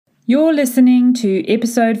You're listening to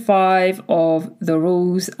episode 5 of The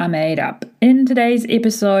Rules Are Made Up. In today's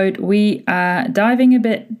episode, we are diving a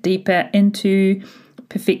bit deeper into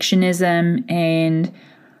perfectionism and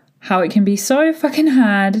how it can be so fucking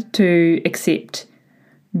hard to accept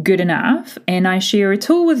good enough. And I share a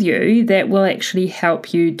tool with you that will actually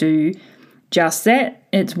help you do just that.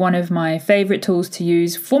 It's one of my favorite tools to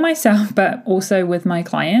use for myself, but also with my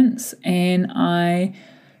clients. And I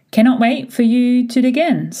cannot wait for you to dig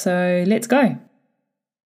in. So let's go.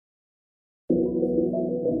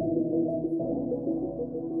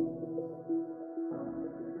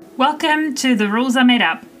 Welcome to The Rules Are Made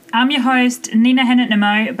Up. I'm your host, Nina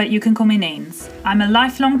Hannett-Nemo, but you can call me Neens. I'm a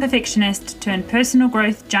lifelong perfectionist turned personal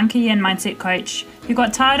growth junkie and mindset coach who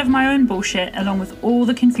got tired of my own bullshit along with all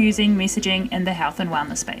the confusing messaging in the health and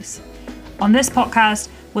wellness space. On this podcast,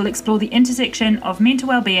 we'll explore the intersection of mental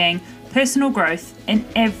well-being, personal growth, and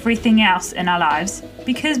everything else in our lives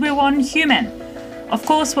because we're one human. Of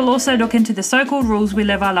course, we'll also look into the so-called rules we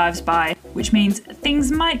live our lives by, which means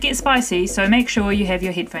things might get spicy, so make sure you have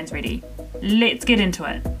your headphones ready. Let's get into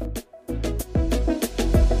it.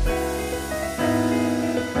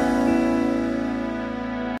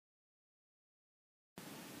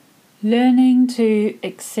 Learning to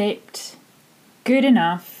accept good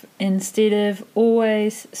enough instead of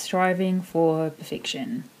always striving for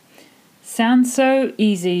perfection. Sounds so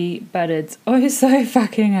easy, but it's oh so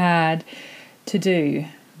fucking hard to do,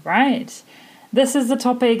 right? This is the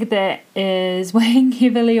topic that is weighing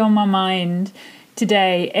heavily on my mind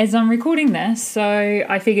today as I'm recording this, so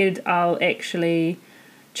I figured I'll actually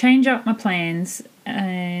change up my plans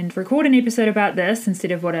and record an episode about this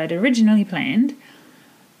instead of what I'd originally planned,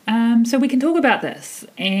 so we can talk about this.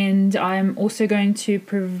 And I'm also going to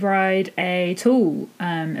provide a tool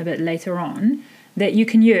a bit later on that you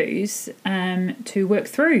can use to work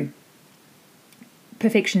through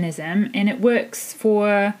perfectionism, and it works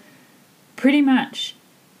for pretty much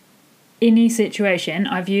any situation.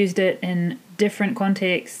 I've used it in different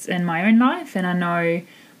contexts in my own life, and I know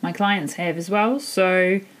my clients have as well,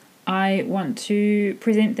 so I want to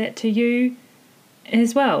present that to you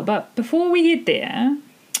as well. But before we get there,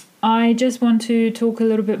 I just want to talk a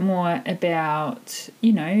little bit more about,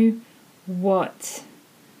 what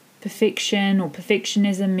perfection or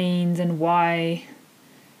perfectionism means and why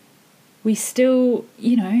we still,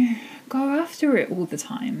 go after it all the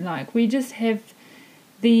time. Like, we just have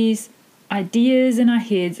these ideas in our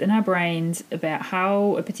heads and our brains about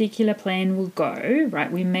how a particular plan will go,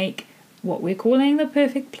 right? We make what we're calling the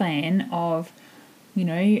perfect plan of,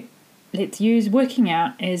 let's use working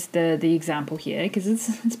out as the example here, because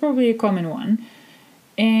it's probably a common one.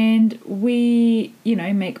 And we,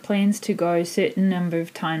 make plans to go a certain number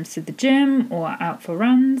of times to the gym or out for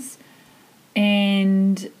runs.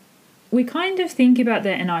 And we kind of think about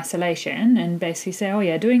that in isolation and basically say, oh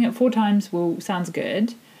yeah, doing it 4 times sounds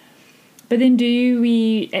good. But then do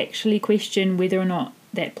we actually question whether or not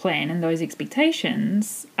that plan and those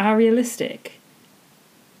expectations are realistic?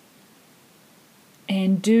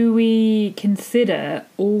 And do we consider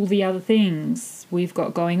all the other things we've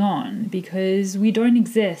got going on? Because we don't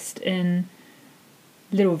exist in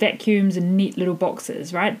little vacuums and neat little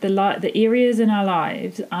boxes, right? The areas in our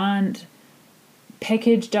lives aren't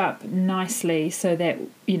packaged up nicely so that,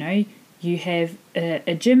 you have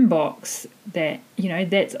a gym box that,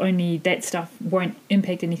 that's only that stuff won't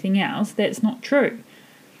impact anything else. That's not true,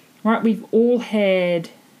 right? We've all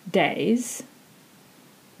had days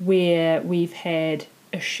where we've had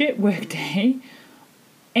a shit work day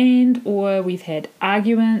or we've had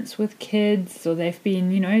arguments with kids, or they've been,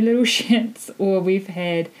 little shits, or we've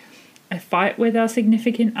had a fight with our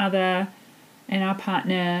significant other and our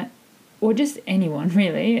partner, or just anyone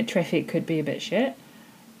really. Traffic could be a bit shit.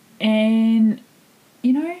 And,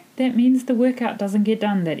 that means the workout doesn't get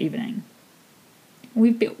done that evening.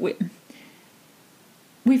 We've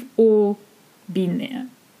all been there.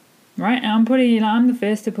 Right, and I'm the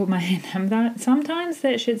first to put my hand up that sometimes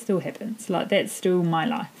that shit still happens. Like, that's still my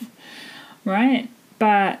life, right?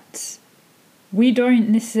 But we don't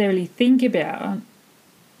necessarily think about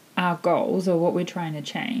our goals or what we're trying to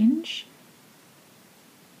change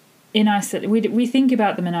in isolation. We think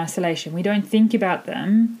about them in isolation. We don't think about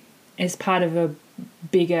them as part of a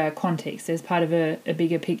bigger context, as part of a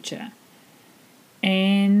bigger picture.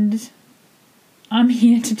 And I'm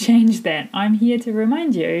here to change that. I'm here to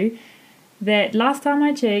remind you that last time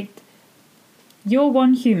I checked, you're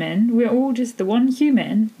one human. We're all just the one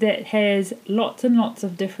human that has lots and lots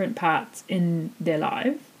of different parts in their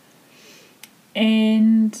life.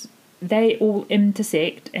 And they all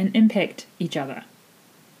intersect and impact each other.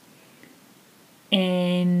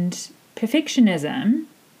 And perfectionism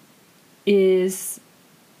is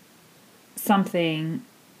something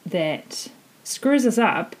that screws us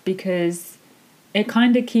up because it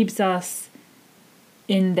kind of keeps us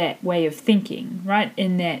in that way of thinking, right?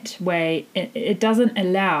 In that way, it doesn't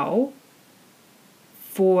allow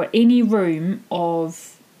for any room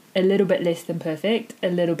of a little bit less than perfect, a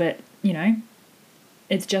little bit,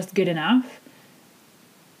 it's just good enough.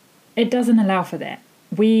 It doesn't allow for that.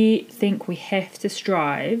 We think we have to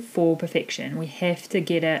strive for perfection. We have to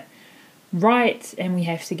get it right, and we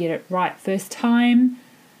have to get it right first time,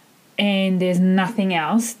 and there's nothing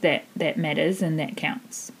else that matters and that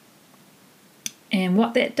counts. And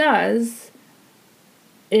what that does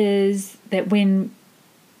is that when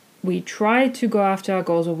we try to go after our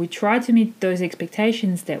goals, or we try to meet those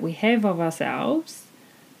expectations that we have of ourselves,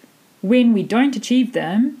 when we don't achieve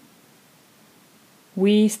them,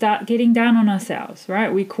 we start getting down on ourselves,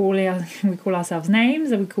 right? We call ourselves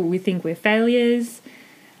names, and we think we're failures.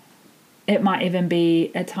 It might even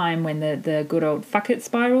be a time when the good old fuck it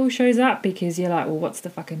spiral shows up, because you're like, well, what's the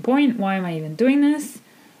fucking point? Why am I even doing this?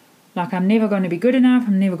 Like, I'm never going to be good enough.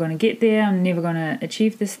 I'm never going to get there. I'm never going to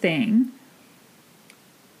achieve this thing.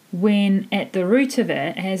 When at the root of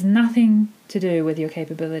it has nothing to do with your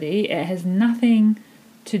capability. It has nothing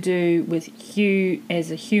to do with you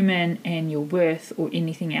as a human and your worth or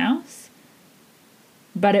anything else.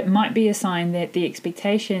 But it might be a sign that the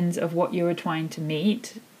expectations of what you were trying to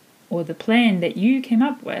meet, or the plan that you came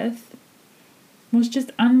up with, was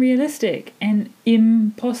just unrealistic and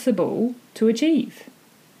impossible to achieve.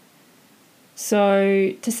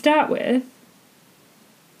 So to start with,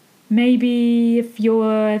 maybe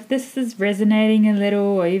if this is resonating a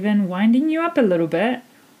little, or even winding you up a little bit,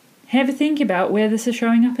 have a think about where this is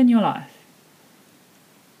showing up in your life.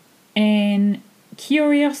 And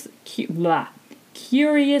curiously,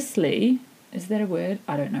 is that a word?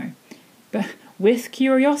 I don't know. But with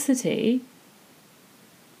curiosity,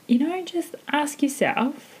 just ask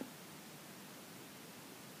yourself,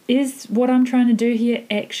 is what I'm trying to do here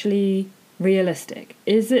actually realistic?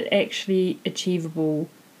 Is it actually achievable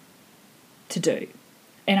to do?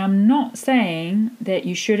 And I'm not saying that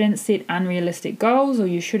you shouldn't set unrealistic goals, or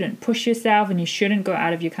you shouldn't push yourself, and you shouldn't go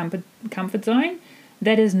out of your comfort zone.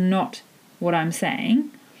 That is not what I'm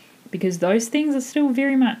saying, because those things are still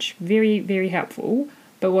very much very, very helpful.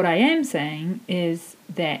 But what I am saying is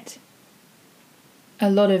that a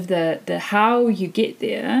lot of the how you get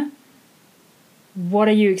there, what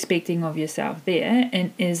are you expecting of yourself there?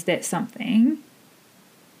 And is that something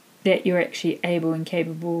that you're actually able and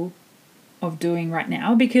capable of doing right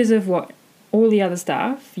now because of what all the other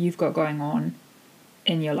stuff you've got going on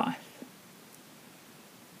in your life?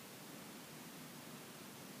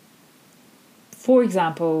 For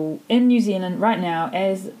example, in New Zealand right now,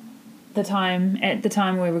 at the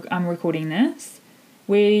time where I'm recording this,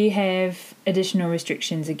 we have additional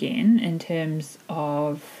restrictions again in terms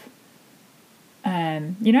of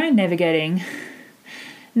navigating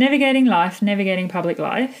life, navigating public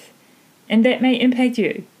life, and that may impact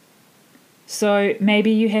you. So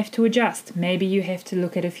maybe you have to adjust. Maybe you have to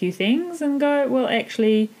look at a few things and go, well,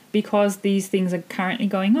 actually, because these things are currently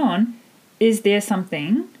going on, is there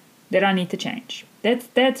something that I need to change?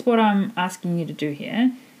 That's what I'm asking you to do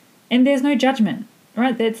here. And there's no judgment,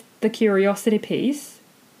 right? That's the curiosity piece.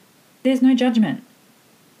 There's no judgment.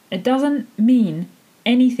 It doesn't mean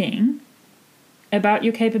anything about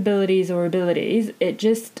your capabilities or abilities. It's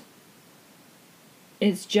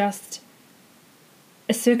just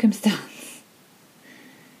a circumstance,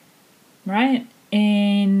 right?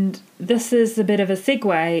 And this is a bit of a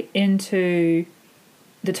segue into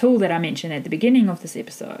the tool that I mentioned at the beginning of this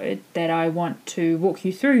episode that I want to walk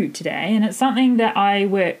you through today. And it's something that I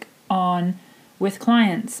work on with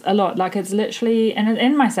clients a lot. Like, it's literally,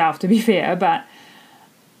 and myself, to be fair, but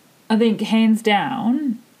I think hands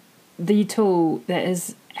down the tool that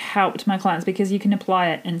has helped my clients, because you can apply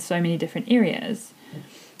it in so many different areas.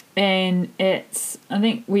 And it's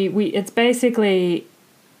basically,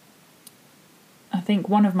 I think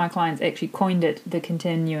one of my clients actually coined it the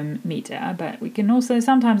continuum meter, but we can also,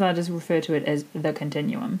 sometimes I just refer to it as the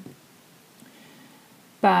continuum.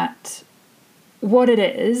 But what it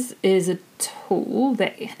is a tool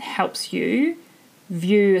that helps you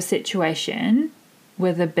view a situation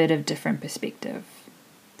with a bit of different perspective.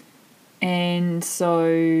 And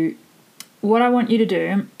so what I want you to do,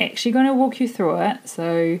 I'm actually going to walk you through it.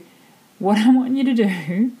 So what I want you to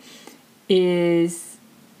do is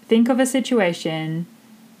think of a situation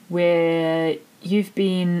where you've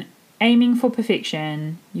been aiming for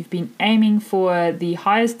perfection, you've been aiming for the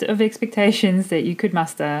highest of expectations that you could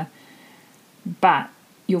muster, but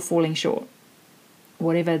you're falling short,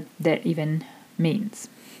 whatever that even means.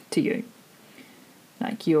 to you.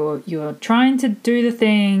 Like you're trying to do the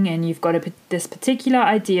thing and you've got this particular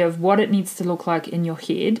idea of what it needs to look like in your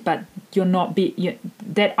head, but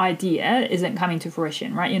that idea isn't coming to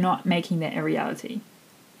fruition, right? You're not making that a reality.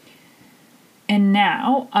 And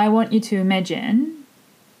now I want you to imagine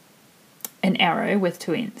an arrow with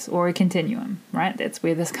two ends, or a continuum, right? That's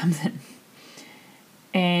where this comes in.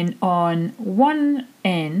 And on one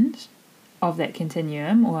end of that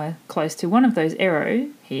continuum, or close to one of those arrow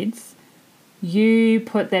heads, you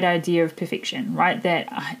put that idea of perfection, right?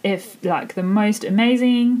 That if like the most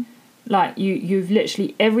amazing, like you've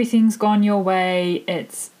literally, everything's gone your way,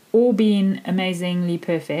 it's all been amazingly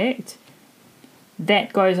perfect,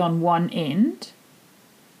 that goes on one end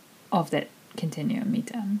of that continuum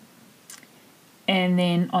meter. And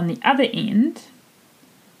then on the other end,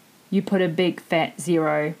 you put a big fat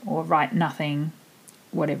 0 or write nothing,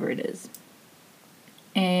 whatever it is.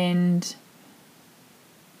 And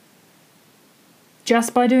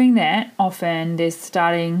just by doing that, often there's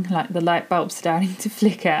starting, like the light bulb starting to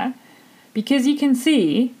flicker, because you can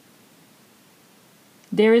see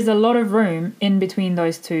there is a lot of room in between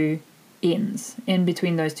those two ends, in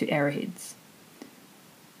between those two arrowheads.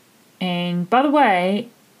 And by the way,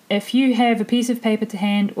 if you have a piece of paper to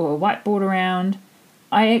hand or a whiteboard around,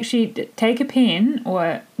 I actually take a pen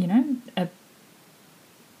or, a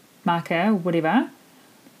marker or whatever,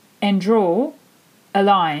 and draw a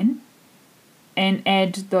line and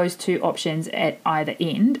add those two options at either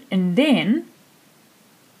end, and then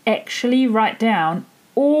actually write down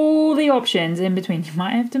all the options in between. You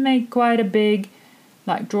might have to make quite a big,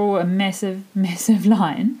 draw a massive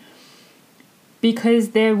line, because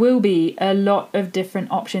there will be a lot of different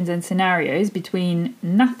options and scenarios between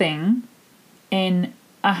nothing and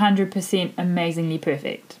 100% amazingly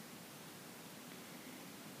perfect.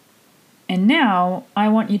 And now I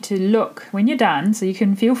want you to look when you're done, so you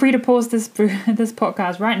can feel free to pause this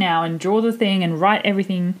podcast right now and draw the thing and write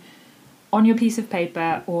everything on your piece of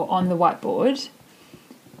paper or on the whiteboard.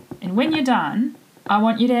 And when you're done, I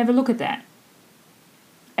want you to have a look at that.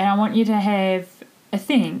 And I want you to have a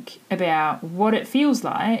think about what it feels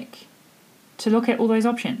like to look at all those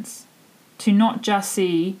options, to not just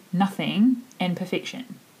see nothing and perfection.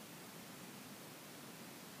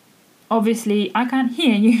 Obviously, I can't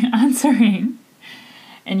hear you answering,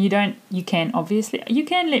 and you can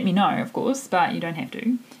let me know, of course, but you don't have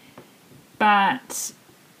to. But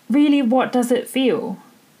really, what does it feel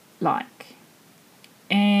like?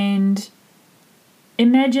 And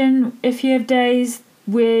imagine if you have days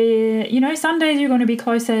where, some days you're going to be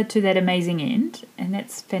closer to that amazing end, and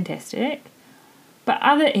that's fantastic. But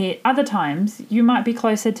other times you might be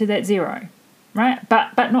closer to that 0. Right,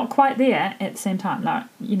 but not quite there at the same time.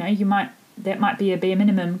 That might be a bare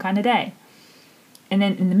minimum kind of day, and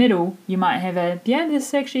then in the middle you might have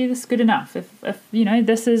this is good enough. If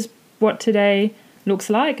this is what today looks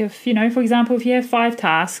like. If for example, if you have 5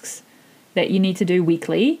 tasks that you need to do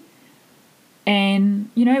weekly, and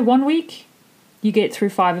 1 week you get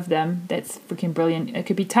through 5 of them, that's freaking brilliant. It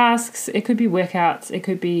could be tasks, it could be workouts, it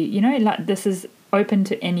could be this is open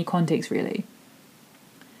to any context really.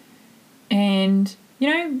 And,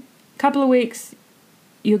 a couple of weeks,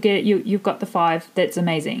 you've got the 5. That's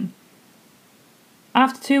amazing.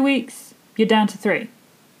 After 2 weeks, you're down to 3.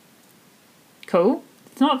 Cool.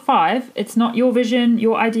 It's not 5. It's not your vision,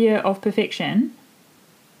 your idea of perfection.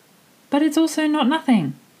 But it's also not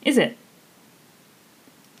nothing, is it?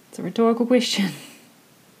 It's a rhetorical question.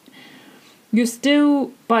 You're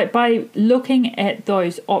still, by looking at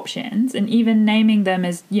those options and even naming them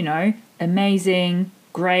as, amazing,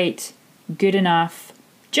 great, good enough,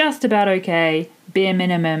 just about okay, bare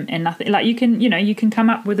minimum, and nothing. You can come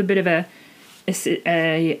up with a bit of a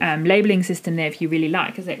labeling system there if you really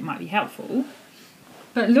like, because that might be helpful.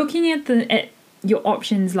 But looking at your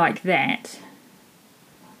options like that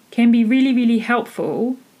can be really, really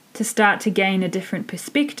helpful to start to gain a different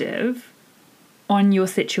perspective on your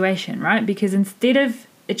situation, right? Because instead of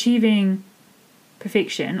achieving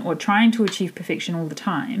perfection or trying to achieve perfection all the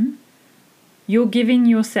time, you're giving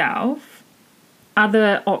yourself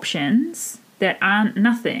other options that aren't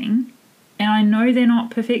nothing, and I know they're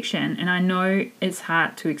not perfection, and I know it's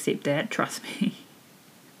hard to accept that, trust me.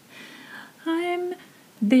 I'm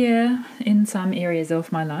there in some areas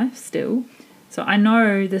of my life still, so I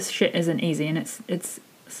know this shit isn't easy, and it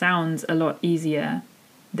sounds a lot easier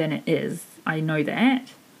than it is, I know that,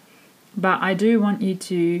 but I do want you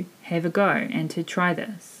to have a go and to try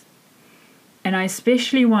this. And I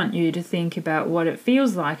especially want you to think about what it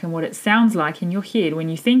feels like and what it sounds like in your head when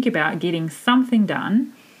you think about getting something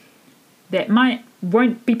done that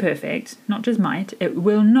won't be perfect, not just might, it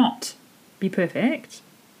will not be perfect,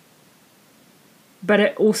 but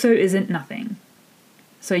it also isn't nothing.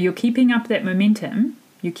 So you're keeping up that momentum,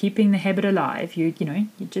 you're keeping the habit alive, you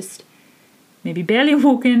just maybe barely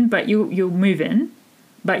walking, but you're moving,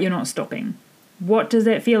 but you're not stopping. What does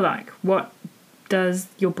that feel like? What does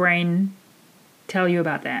your brain tell you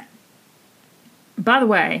about that? By the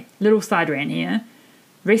way, little side rant here,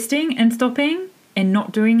 resting and stopping and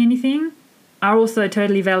not doing anything are also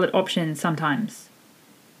totally valid options sometimes.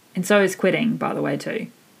 And so is quitting, by the way, too.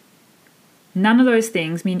 None of those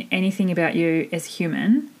things mean anything about you as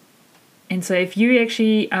human. And so if you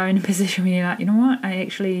actually are in a position where you're like, you know what, I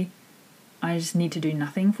just need to do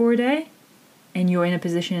nothing for a day, and you're in a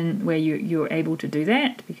position where you're able to do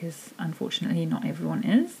that, because unfortunately not everyone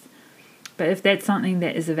is. But if that's something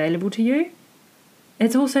that is available to you,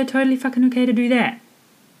 it's also totally fucking okay to do that.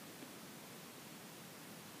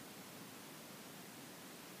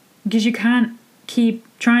 Because you can't keep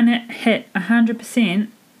trying to hit 100%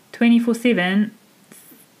 24/7,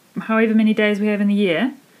 however many days we have in the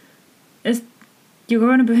year. You're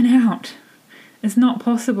going to burn out. It's not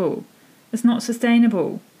possible. It's not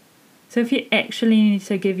sustainable. So if you actually need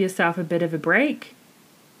to give yourself a bit of a break,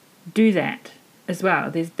 do that as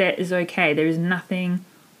well. That is okay. There is nothing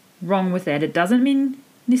wrong with that. It doesn't mean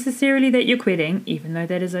necessarily that you're quitting, even though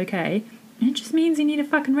that is okay. It just means you need a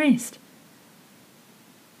fucking rest.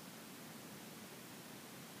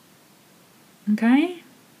 Okay?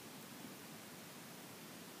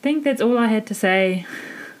 I think that's all I had to say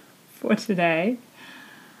for today.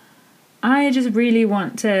 I just really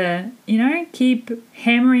want to, keep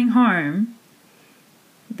hammering home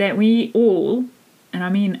that we all, and I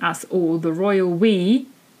mean us all, the royal we,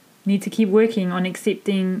 need to keep working on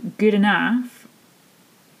accepting good enough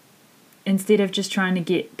instead of just trying to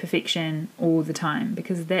get perfection all the time,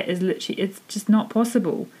 because that is literally, it's just not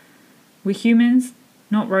possible. We're humans,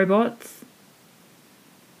 not robots.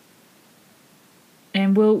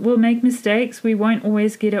 And we'll make mistakes. We won't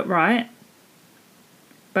always get it right.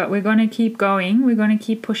 But we're going to keep going. We're going to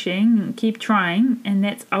keep pushing and keep trying. And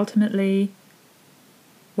that's ultimately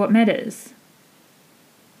what matters.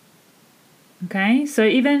 Okay? So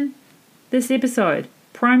even this episode,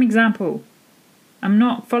 prime example. I'm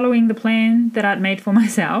not following the plan that I'd made for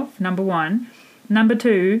myself, number one. Number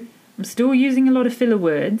two, I'm still using a lot of filler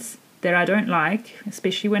words that I don't like,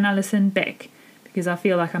 especially when I listen back, because I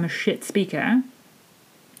feel like I'm a shit speaker.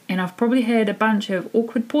 And I've probably had a bunch of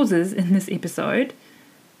awkward pauses in this episode,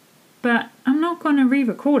 but I'm not going to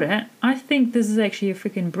re-record it. I think this is actually a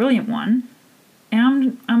freaking brilliant one.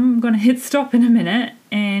 And I'm going to hit stop in a minute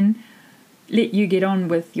and let you get on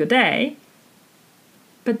with your day.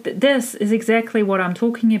 But this is exactly what I'm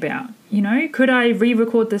talking about. Could I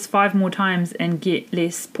re-record this 5 more times and get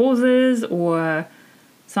less pauses or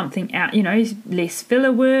something out, less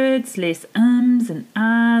filler words, less ums and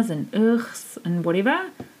ahs and ughs and whatever?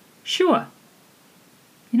 Sure.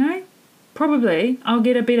 Probably I'll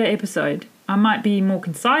get a better episode. I might be more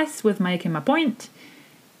concise with making my point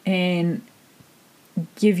and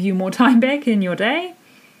give you more time back in your day.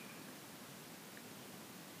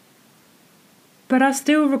 But I've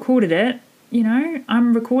still recorded it.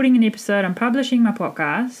 I'm recording an episode. I'm publishing my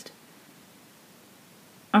podcast.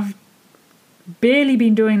 I've barely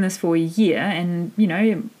been doing this for a year, and,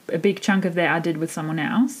 a big chunk of that I did with someone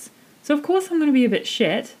else. So, of course, I'm going to be a bit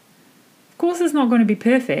shit. Of course, it's not going to be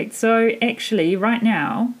perfect. So, actually, right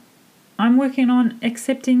now, I'm working on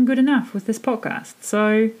accepting good enough with this podcast.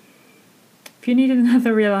 So, if you need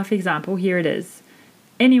another real-life example, here it is.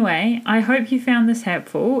 Anyway, I hope you found this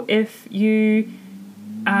helpful. If you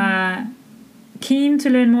are keen to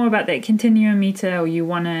learn more about that continuum meter, or you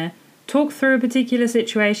want to talk through a particular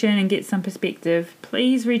situation and get some perspective,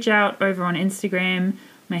 please reach out over on Instagram.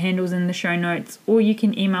 My handle's in the show notes, or you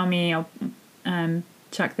can email me. I'll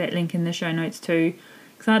chuck that link in the show notes too,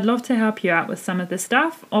 because I'd love to help you out with some of the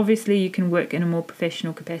stuff. Obviously, you can work in a more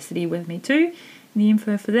professional capacity with me too. The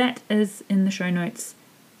info for that is in the show notes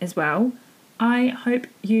as well. I hope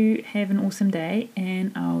you have an awesome day,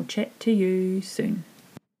 and I'll chat to you soon.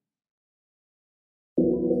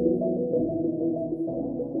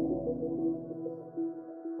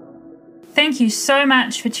 Thank you so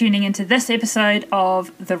much for tuning into this episode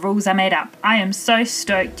of The Rules Are Made Up. I am so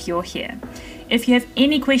stoked you're here. If you have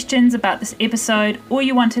any questions about this episode, or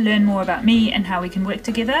you want to learn more about me and how we can work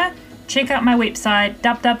together, check out my website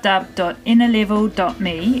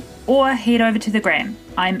www.innerlevel.me, or head over to the gram.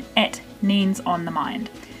 I'm at Neens on the Mind.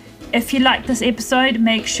 If you like this episode,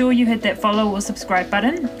 make sure you hit that follow or subscribe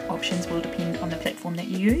button. Options will depend on the platform that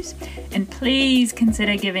you use. And please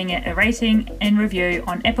consider giving it a rating and review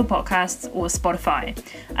on Apple Podcasts or Spotify.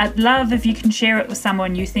 I'd love if you can share it with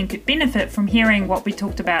someone you think could benefit from hearing what we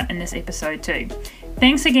talked about in this episode too.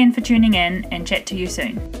 Thanks again for tuning in, and chat to you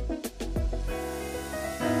soon.